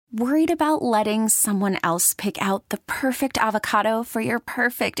Worried about letting someone else pick out the perfect avocado for your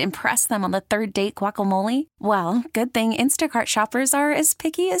perfect impress them on the third date guacamole? Well, good thing Instacart shoppers are as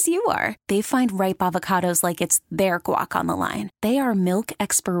picky as you are. They find ripe avocados like it's their guac on the line. They are milk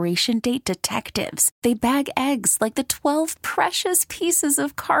expiration date detectives. They bag eggs like the 12 precious pieces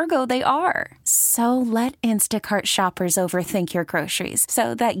of cargo they are. So let Instacart shoppers overthink your groceries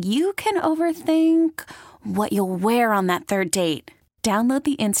so that you can overthink what you'll wear on that third date. Download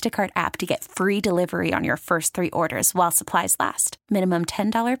the Instacart app to get free delivery on your first 3 orders while supplies last. Minimum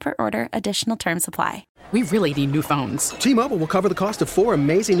 $10 per order. Additional terms apply. We really need new phones. T-Mobile will cover the cost of 4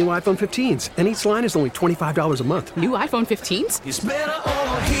 amazing new iPhone 15s, and each line is only $25 a month. New iPhone 15s? It's better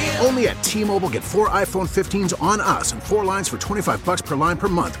over here. Only at T-Mobile, get 4 iPhone 15s on us and 4 lines for $25 per line per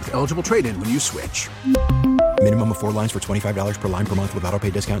month with eligible trade-in when you switch. Minimum of 4 lines for $25 per line per month with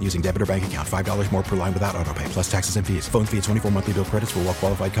autopay discount using debit or bank account. $5 more per line without autopay, plus taxes and fees. Phone fee at 24 monthly bill credits for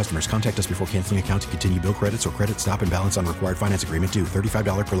well-qualified customers. Contact us before canceling account to continue bill credits or credit stop and balance on required finance agreement due.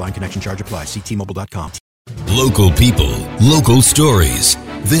 $35 per line connection charge applies. See T-Mobile.com. Local people, local stories.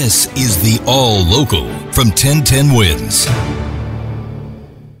 This is the All Local from 1010 Wins.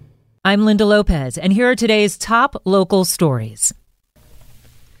 I'm Linda Lopez, and here are today's top local stories.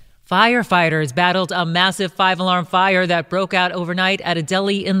 Firefighters battled a massive 5-alarm fire that broke out overnight at a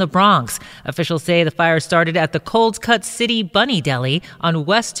deli in the Bronx. Officials say the fire started at the Cold Cut City Bunny Deli on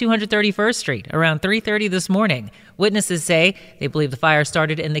West 231st Street around 3:30 this morning. Witnesses say they believe the fire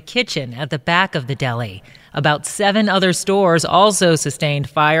started in the kitchen at the back of the deli. About 7 other stores also sustained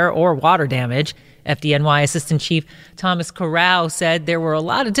fire or water damage. FDNY Assistant Chief Thomas Corral said there were a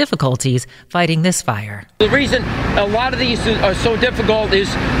lot of difficulties fighting this fire. The reason a lot of these are so difficult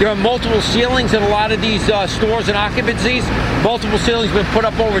is there are multiple ceilings in a lot of these stores and occupancies. Multiple ceilings have been put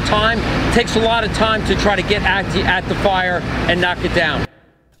up over time. It takes a lot of time to try to get at the fire and knock it down.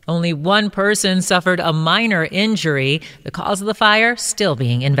 Only one person suffered a minor injury. The cause of the fire still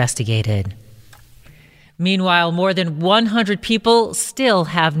being investigated. Meanwhile, more than 100 people still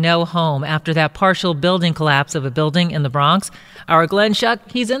have no home after that partial building collapse of a building in the Bronx. Our Glenn Schuck,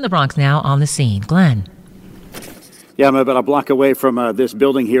 he's in the Bronx now on the scene. Glenn. Yeah, I'm about a block away from this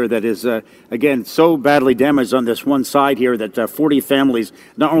building here that is, again, so badly damaged on this one side here that 40 families,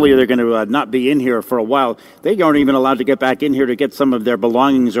 not only are they going to not be in here for a while, they aren't even allowed to get back in here to get some of their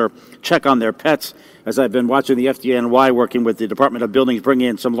belongings or check on their pets. As I've been watching the FDNY working with the Department of Buildings, bringing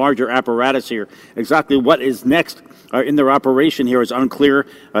in some larger apparatus here. Exactly what is next in their operation here is unclear.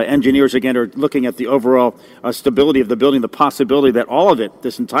 Engineers, again, are looking at the overall stability of the building, the possibility that all of it,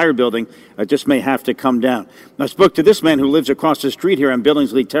 this entire building, just may have to come down. I spoke to this man who lives across the street here on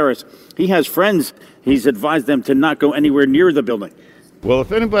Billingsley Terrace. He has friends. He's advised them to not go anywhere near the building. Well,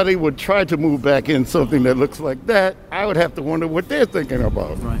 if anybody would try to move back in something that looks like that, I would have to wonder what they're thinking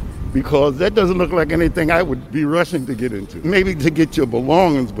about. Right. Because that doesn't look like anything I would be rushing to get into. Maybe to get your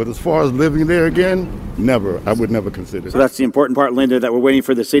belongings, but as far as living there again, never. I would never consider it. So that's the important part, Linda, that we're waiting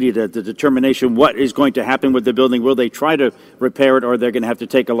for the city to the determination what is going to happen with the building. Will they try to repair it, or they're going to have to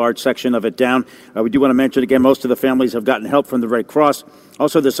take a large section of it down? We do want to mention, again, most of the families have gotten help from the Red Cross.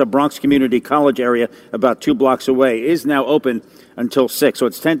 Also, the Bronx Community College area, about 2 blocks away, is now open until 6. So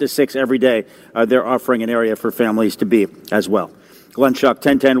it's 10 to 6 every day. They're offering an area for families to be as well. Glenn Schuck,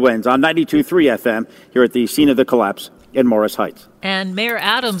 1010 Wins on 92.3 FM here at the scene of the collapse in Morris Heights. And Mayor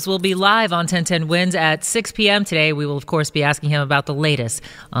Adams will be live on 1010 Wins at 6 p.m. today. We will, of course, be asking him about the latest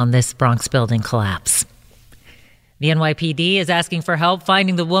on this Bronx building collapse. The NYPD is asking for help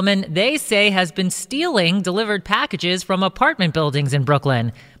finding the woman they say has been stealing delivered packages from apartment buildings in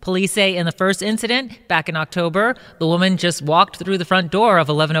Brooklyn. Police say in the first incident, back in October, the woman just walked through the front door of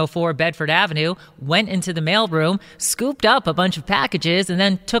 1104 Bedford Avenue, went into the mailroom, scooped up a bunch of packages, and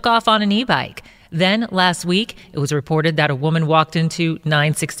then took off on an e-bike. Then, last week, it was reported that a woman walked into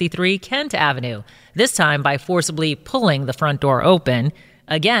 963 Kent Avenue, this time by forcibly pulling the front door open.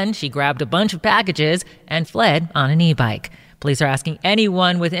 Again, she grabbed a bunch of packages and fled on an e-bike. Police are asking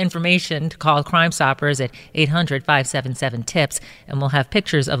anyone with information to call Crime Stoppers at 800-577-TIPS, and we'll have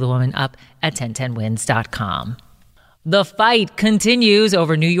pictures of the woman up at 1010wins.com. The fight continues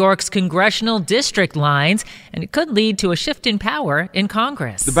over New York's congressional district lines, and it could lead to a shift in power in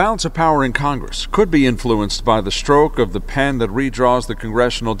Congress. The balance of power in Congress could be influenced by the stroke of the pen that redraws the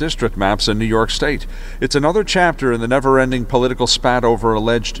congressional district maps in New York State. It's another chapter in the never-ending political spat over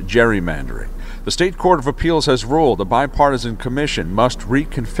alleged gerrymandering. The State Court of Appeals has ruled a bipartisan commission must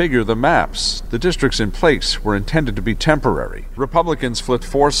reconfigure the maps. The districts in place were intended to be temporary. Republicans flipped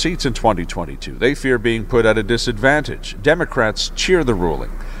 4 seats in 2022. They fear being put at a disadvantage. Democrats cheer the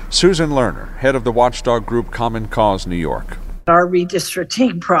ruling. Susan Lerner, head of the watchdog group Common Cause New York. Our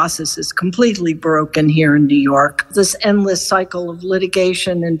redistricting process is completely broken here in New York. This endless cycle of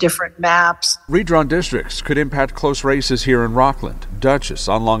litigation and different maps. Redrawn districts could impact close races here in Rockland, Dutchess,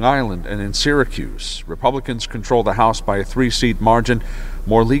 on Long Island, and in Syracuse. Republicans control the House by a 3-seat margin.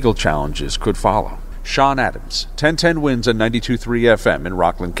 More legal challenges could follow. Sean Adams, 1010 Wins and 92.3 FM in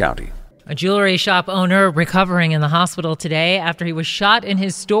Rockland County. A jewelry shop owner recovering in the hospital today after he was shot in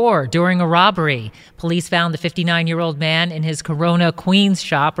his store during a robbery. Police found the 59-year-old man in his Corona, Queens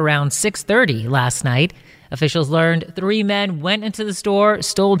shop around 6:30 last night. Officials learned 3 men went into the store,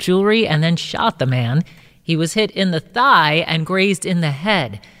 stole jewelry, and then shot the man. He was hit in the thigh and grazed in the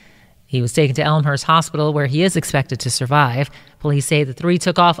head. He was taken to Elmhurst Hospital, where he is expected to survive. Police say the 3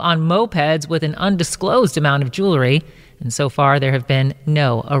 took off on mopeds with an undisclosed amount of jewelry, and so far there have been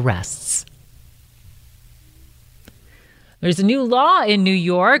no arrests. There's a new law in New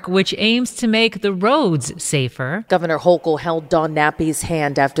York which aims to make the roads safer. Governor Hochul held Dawn Nappy's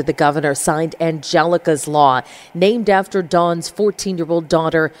hand after the governor signed Angelica's Law, named after Dawn's 14-year-old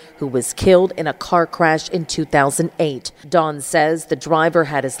daughter who was killed in a car crash in 2008. Dawn says the driver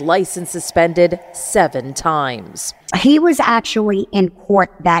had his license suspended 7 times. He was actually in court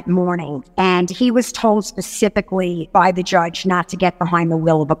that morning, and he was told specifically by the judge not to get behind the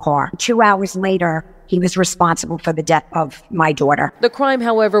wheel of a car. 2 hours later, he was responsible for the death of my daughter. The crime,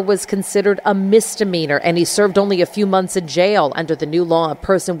 however, was considered a misdemeanor, and he served only a few months in jail. Under the new law, a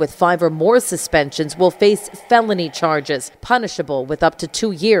person with 5 or more suspensions will face felony charges, punishable with up to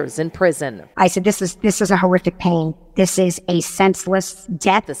 2 years in prison. I said, this is a horrific pain. This is a senseless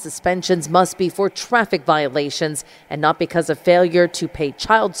death. The suspensions must be for traffic violations and not because of failure to pay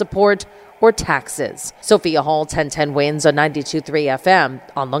child support or taxes. Sophia Hall, 1010 Wins on 92.3 FM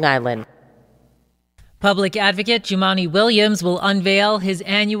on Long Island. Public advocate Jumaane Williams will unveil his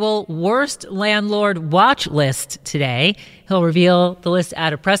annual Worst Landlord Watch List today. He'll reveal the list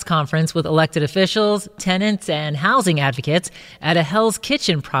at a press conference with elected officials, tenants, and housing advocates at a Hell's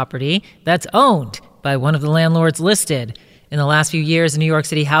Kitchen property that's owned by one of the landlords listed. In the last few years, the New York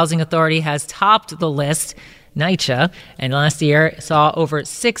City Housing Authority has topped the list, NYCHA, and last year saw over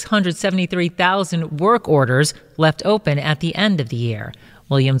 673,000 work orders left open at the end of the year.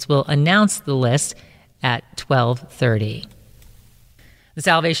 Williams will announce the list at 12:30. The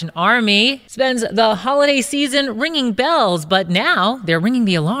Salvation Army spends the holiday season ringing bells, but now they're ringing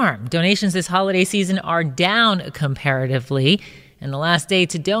the alarm. Donations this holiday season are down comparatively, and the last day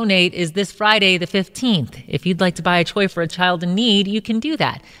to donate is this Friday, the 15th. If you'd like to buy a toy for a child in need, you can do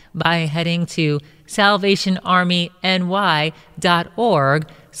that by heading to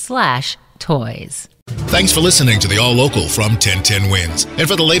salvationarmy.org/toys. Thanks for listening to the All Local from 1010 Wins. And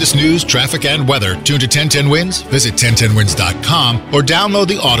for the latest news, traffic, and weather, tune to 1010 Wins, visit 1010wins.com, or download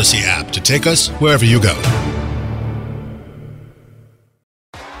the Odyssey app to take us wherever you go.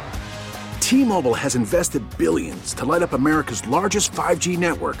 T-Mobile has invested billions to light up America's largest 5G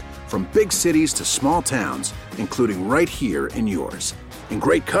network, from big cities to small towns, including right here in yours. And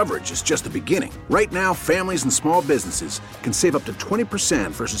great coverage is just the beginning. Right now, families and small businesses can save up to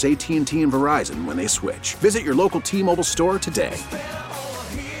 20% versus AT&T and Verizon when they switch. Visit your local T-Mobile store today.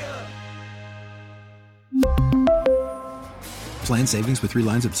 Plan savings with 3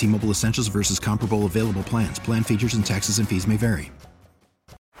 lines of T-Mobile Essentials versus comparable available plans. Plan features and taxes and fees may vary.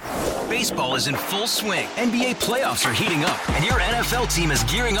 Baseball is in full swing. NBA playoffs are heating up, and your NFL team is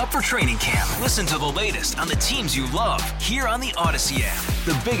gearing up for training camp. Listen to the latest on the teams you love here on the Odyssey app.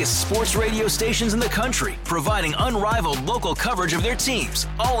 The biggest sports radio stations in the country, providing unrivaled local coverage of their teams,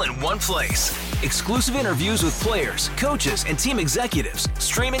 all in one place. Exclusive interviews with players, coaches, and team executives,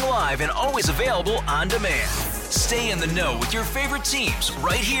 streaming live and always available on demand. Stay in the know with your favorite teams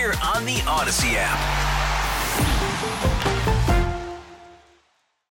right here on the Odyssey app.